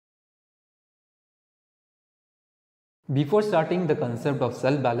Before starting the concept of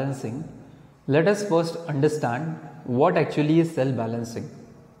cell balancing, let us first understand what actually is cell balancing.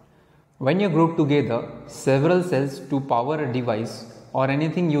 When you group together several cells to power a device or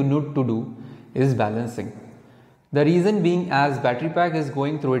anything you need to do is balancing. The reason being, as battery pack is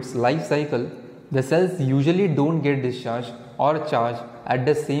going through its life cycle, the cells usually don't get discharged or charged at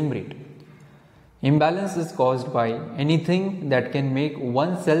the same rate. Imbalance is caused by anything that can make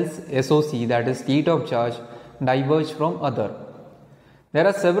one cell's SOC, that is state of charge, diverge from other. There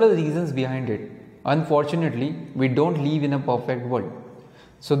are several reasons behind it. Unfortunately, we don't live in a perfect world.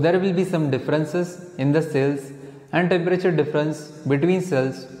 So there will be some differences in the cells, and temperature difference between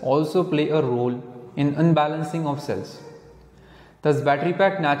cells also play a role in unbalancing of cells. Thus, battery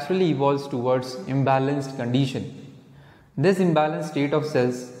pack naturally evolves towards imbalanced condition. This imbalanced state of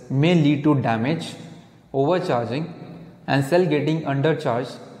cells may lead to damage, overcharging, and cell getting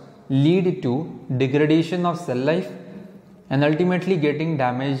undercharged, lead to degradation of cell life, and ultimately getting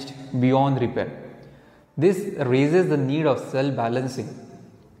damaged beyond repair. This raises the need of cell balancing.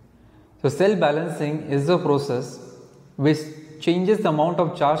 So cell balancing is a process which changes the amount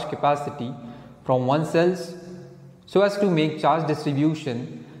of charge capacity from one cells so as to make charge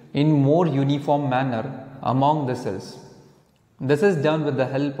distribution in more uniform manner among the cells. This is done with the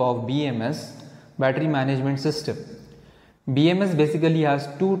help of BMS, battery management system. BMS basically has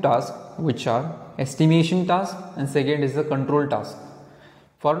two tasks, which are estimation task and second is the control task.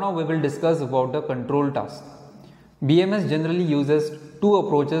 For now we will discuss about the control task. BMS generally uses two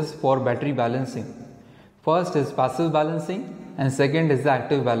approaches for battery balancing. First is passive balancing and second is the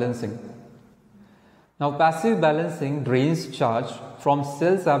active balancing. Now passive balancing drains charge from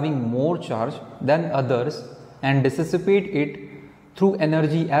cells having more charge than others and dissipate it through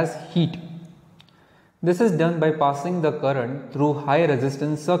energy as heat. This is done by passing the current through high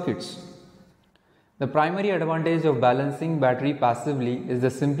resistance circuits. The primary advantage of balancing battery passively is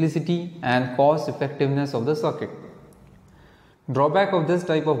the simplicity and cost effectiveness of the circuit. Drawback of this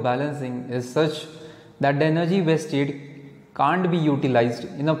type of balancing is such that the energy wasted can't be utilized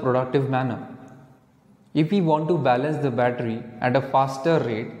in a productive manner. If we want to balance the battery at a faster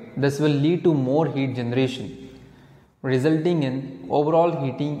rate, this will lead to more heat generation, resulting in overall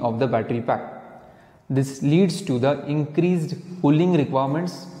heating of the battery pack. This leads to the increased cooling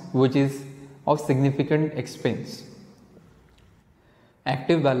requirements, which is of significant expense.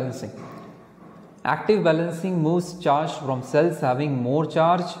 Active balancing. Active balancing moves charge from cells having more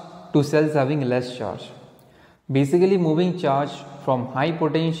charge to cells having less charge. Basically moving charge from high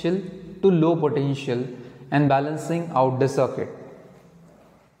potential to low potential and balancing out the circuit.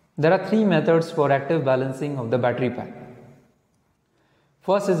 There are three methods for active balancing of the battery pack.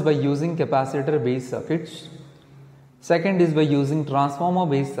 First is by using capacitor based circuits. Second is by using transformer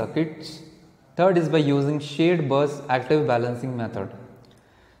based circuits. Third is by using shared bus active balancing method.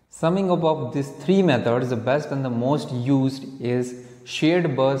 Summing up of these three methods, the best and the most used is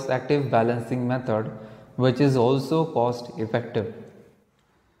shared bus active balancing method, which is also cost effective.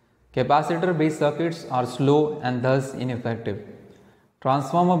 Capacitor based circuits are slow and thus ineffective.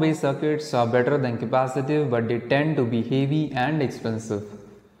 Transformer based circuits are better than capacitive, but they tend to be heavy and expensive.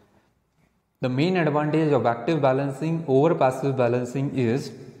 The main advantage of active balancing over passive balancing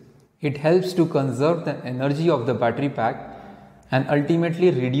is it helps to conserve the energy of the battery pack and ultimately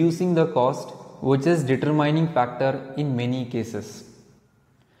reducing the cost, which is determining factor in many cases.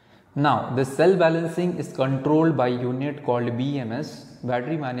 Now, the cell balancing is controlled by unit called BMS,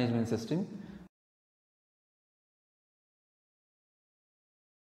 battery management system.